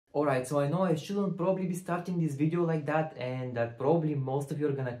Alright, so I know I shouldn't probably be starting this video like that, and that probably most of you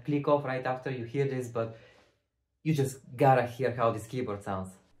are gonna click off right after you hear this, but you just gotta hear how this keyboard sounds.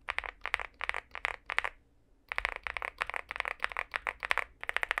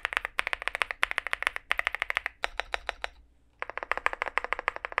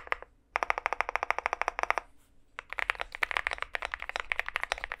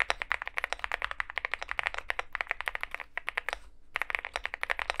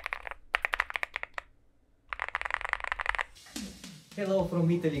 Hello from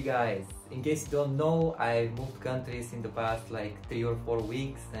Italy, guys. In case you don't know, I've moved countries in the past like 3 or 4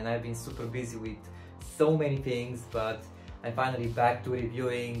 weeks and I've been super busy with so many things, but I'm finally back to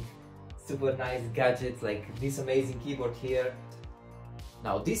reviewing super nice gadgets like this amazing keyboard here.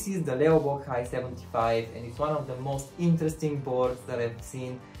 Now this is the Leobog Hi75 and it's one of the most interesting boards that I've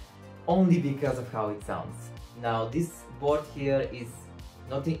seen only because of how it sounds. Now this board here is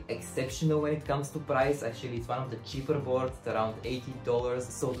nothing exceptional when it comes to price. Actually, it's one of the cheaper boards, around $80.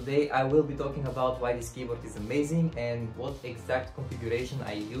 So today I will be talking about why this keyboard is amazing and what exact configuration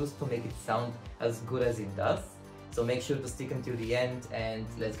I use to make it sound as good as it does. So make sure to stick until the end and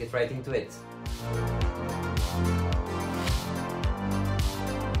let's get right into it.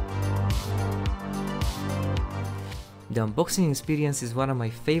 The unboxing experience is one of my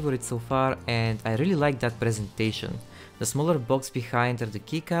favorites so far and I really like that presentation. The smaller box behind are the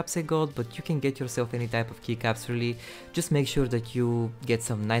keycaps I got, but you can get yourself any type of keycaps really. Just make sure that you get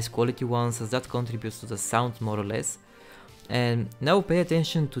some nice quality ones, as that contributes to the sound more or less. And now pay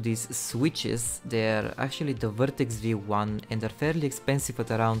attention to these switches. They're actually the Vertex V1 and they're fairly expensive at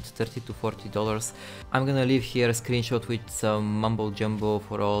around $30 to $40. I'm gonna leave here a screenshot with some mumbo jumbo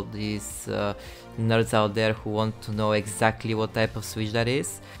for all these nerds out there who want to know exactly what type of switch that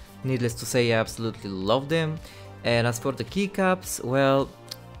is. Needless to say, I absolutely love them. And as for the keycaps, well,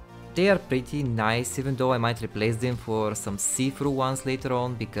 they are pretty nice, even though I might replace them for some see-through ones later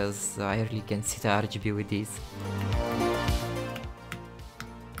on, because I really can see the RGB with these.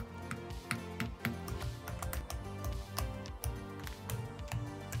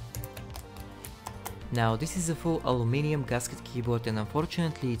 Now this is a full aluminum gasket keyboard and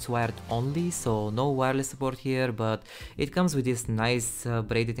unfortunately it's wired only, so no wireless support here, but it comes with this nice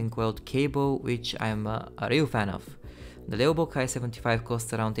braided and coiled cable, which I'm a real fan of. The Leobog Hi75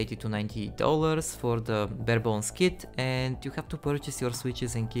 costs around $80 to $90 for the bare bones kit, and you have to purchase your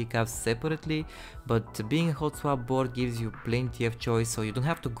switches and keycaps separately, but being a hot swap board gives you plenty of choice, so you don't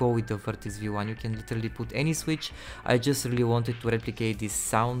have to go with the Vertex V1, you can literally put any switch. I just really wanted to replicate this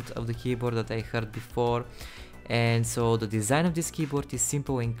sound of the keyboard that I heard before. And so the design of this keyboard is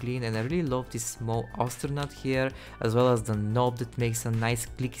simple and clean, and I really love this small Auster nut here, as well as the knob that makes a nice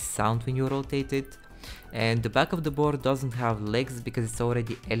clicky sound when you rotate it. And the back of the board doesn't have legs because it's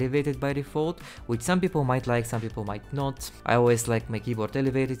already elevated by default, which some people might like, some people might not. I always like my keyboard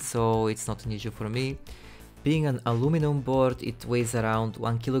elevated, so it's not an issue for me. Being an aluminum board, it weighs around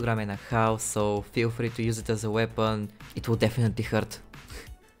 1.5 kilograms, so feel free to use it as a weapon. It will definitely hurt.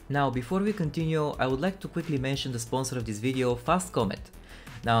 Now, before we continue, I would like to quickly mention the sponsor of this video, FastComet.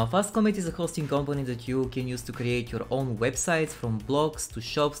 Now, FastComet is a hosting company that you can use to create your own websites, from blogs to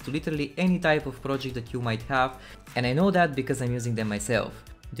shops to literally any type of project that you might have, and I know that because I'm using them myself.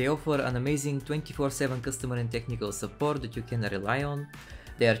 They offer an amazing 24/7 customer and technical support that you can rely on.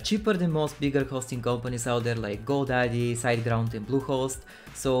 They are cheaper than most bigger hosting companies out there like GoDaddy, SiteGround and Bluehost,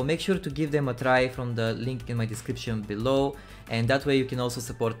 so make sure to give them a try from the link in my description below, and that way you can also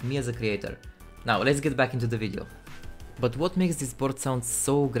support me as a creator. Now let's get back into the video. But what makes this board sound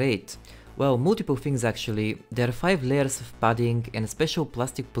so great? Well, multiple things actually. There are 5 layers of padding and a special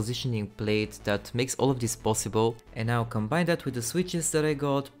plastic positioning plate that makes all of this possible. And now combine that with the switches that I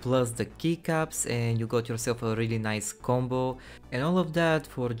got, plus the keycaps, and you got yourself a really nice combo. And all of that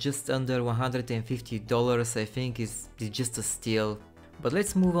for just under $150, I think is just a steal. But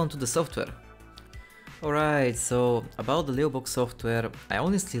let's move on to the software. Alright, so about the Leobog software, I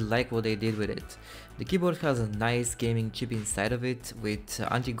honestly like what they did with it. The keyboard has a nice gaming chip inside of it with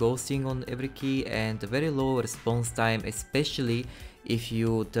anti-ghosting on every key and a very low response time, especially if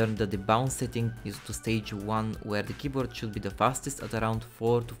you turn the debounce setting to stage 1, where the keyboard should be the fastest at around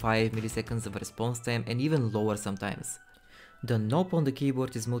 4 to 5 milliseconds of response time and even lower sometimes. The knob on the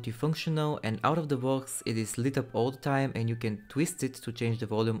keyboard is multifunctional, and out of the box it is lit up all the time and you can twist it to change the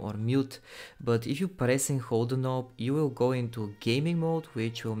volume or mute, but if you press and hold the knob you will go into gaming mode,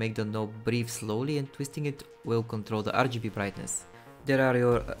 which will make the knob breathe slowly, and twisting it will control the RGB brightness. There are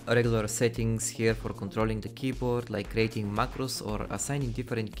your regular settings here for controlling the keyboard, like creating macros or assigning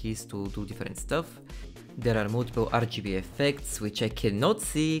different keys to do different stuff. There are multiple RGB effects, which I cannot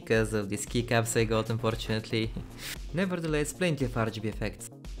see because of these keycaps I got, unfortunately. Nevertheless, plenty of RGB effects.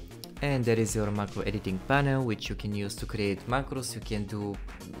 And there is your macro editing panel, which you can use to create macros. You can do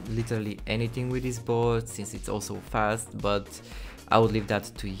literally anything with this board, since it's also fast, but I would leave that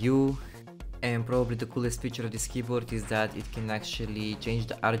to you. And probably the coolest feature of this keyboard is that it can actually change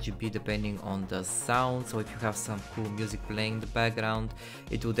the RGB depending on the sound. So if you have some cool music playing in the background,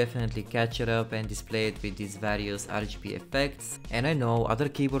 it will definitely catch it up and display it with these various RGB effects. And I know other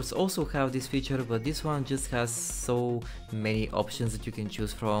keyboards also have this feature, but this one just has so many options that you can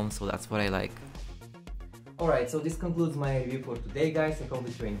choose from, so that's what I like. Alright, so this concludes my review for today, guys. I hope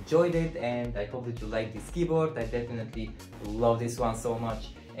that you enjoyed it and I hope that you like this keyboard. I definitely love this one so much.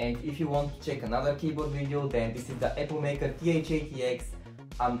 And if you want to check another keyboard video, then this is the Apple Maker TH80X.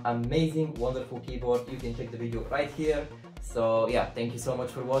 Amazing, wonderful keyboard. You can check the video right here. So yeah, thank you so much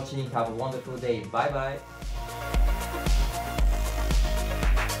for watching. Have a wonderful day. Bye bye.